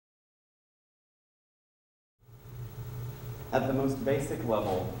At the most basic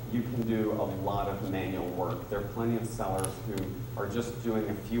level, you can do a lot of manual work. There are plenty of sellers who are just doing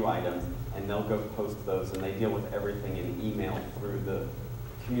a few items, and they'll go post those, and they deal with everything in email through the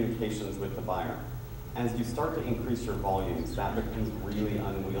communications with the buyer. As you start to increase your volumes, that becomes really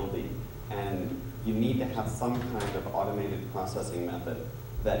unwieldy, and you need to have some kind of automated processing method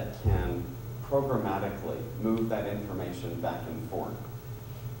that can programmatically move that information back and forth.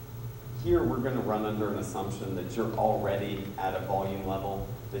 Here, we're going to run under an assumption that you're already at a volume level,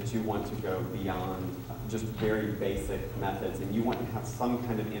 that you want to go beyond just very basic methods, and you want to have some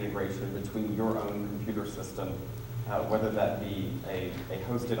kind of integration between your own computer system, whether that be a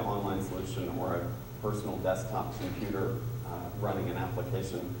hosted online solution or a personal desktop computer running an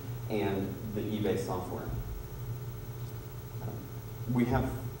application, and the eBay software. We have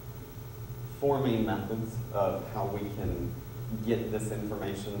 4 main methods of how we can get this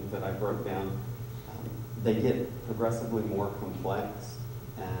information that I broke down. They get progressively more complex,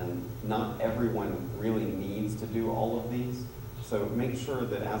 and not everyone really needs to do all of these. So make sure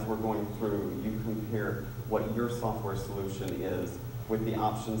that as we're going through, you compare what your software solution is with the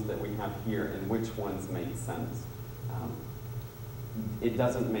options that we have here and which ones make sense. It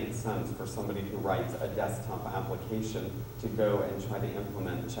doesn't make sense for somebody who writes a desktop application to go and try to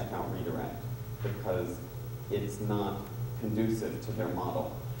implement checkout redirect, because it's not conducive to their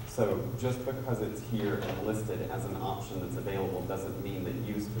model. So just because it's here and listed as an option that's available doesn't mean that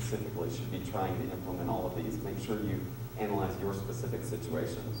you specifically should be trying to implement all of these. Make sure you analyze your specific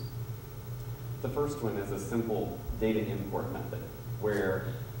situations. The first one is a simple data import method, where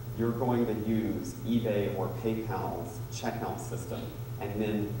you're going to use eBay or PayPal's checkout system and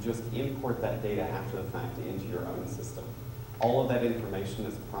then just import that data after the fact into your own system. All of that information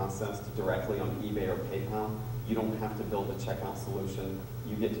is processed directly on eBay or PayPal. You don't have to build a checkout solution.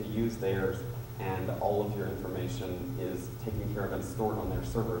 You get to use theirs, and all of your information is taken care of and stored on their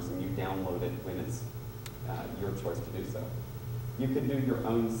servers, and you download it when it's your choice to do so. You can do your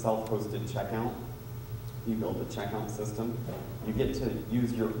own self-hosted checkout. You build a checkout system. You get to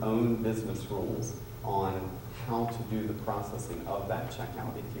use your own business rules on how to do the processing of that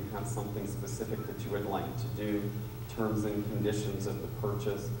checkout. If you have something specific that you would like to do, terms and conditions of the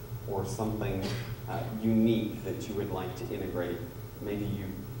purchase, or something unique that you would like to integrate. Maybe you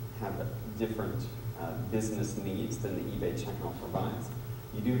have different business needs than the eBay checkout provides.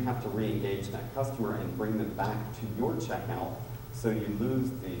 You do have to re-engage that customer and bring them back to your checkout, so you lose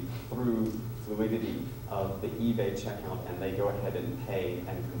the fluidity of the eBay checkout, and they go ahead and pay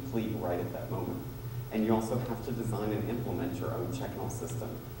and complete right at that moment. And you also have to design and implement your own checkout system.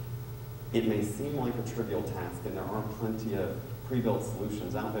 It may seem like a trivial task, and there are plenty of pre-built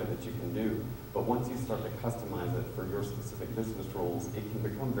solutions out there that you can do, but once you start to customize it for your specific business rules, it can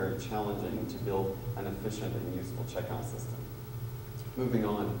become very challenging to build an efficient and useful checkout system. Moving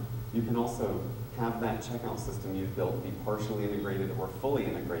on, you can also have that checkout system you've built be partially integrated or fully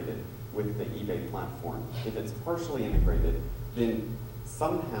integrated with the eBay platform. If it's partially integrated, then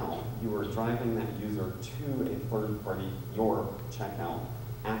somehow you are driving that user to a third party, your checkout,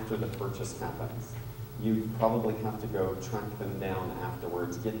 after the purchase happens. You probably have to go track them down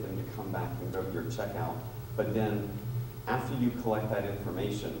afterwards, get them to come back and go to your checkout. But then after you collect that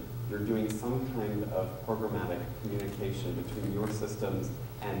information, you're doing some kind of programmatic communication between your systems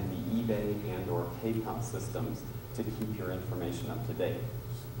and the eBay and or PayPal systems to keep your information up to date.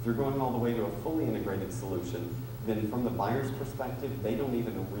 If you're going all the way to a fully integrated solution, then from the buyer's perspective, they don't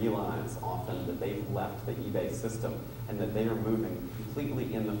even realize often that they've left the eBay system and that they are moving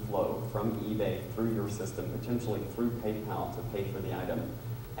completely in the flow from eBay through your system, potentially through PayPal to pay for the item,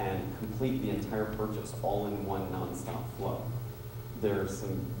 and complete the entire purchase all in one nonstop flow. There's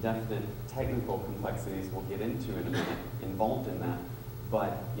some definite technical complexities we'll get into in a minute involved in that,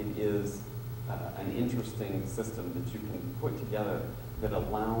 but it is an interesting system that you can put together that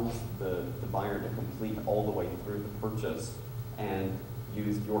allows the buyer to complete all the way through the purchase and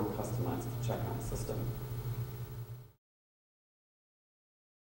use your customized checkout system.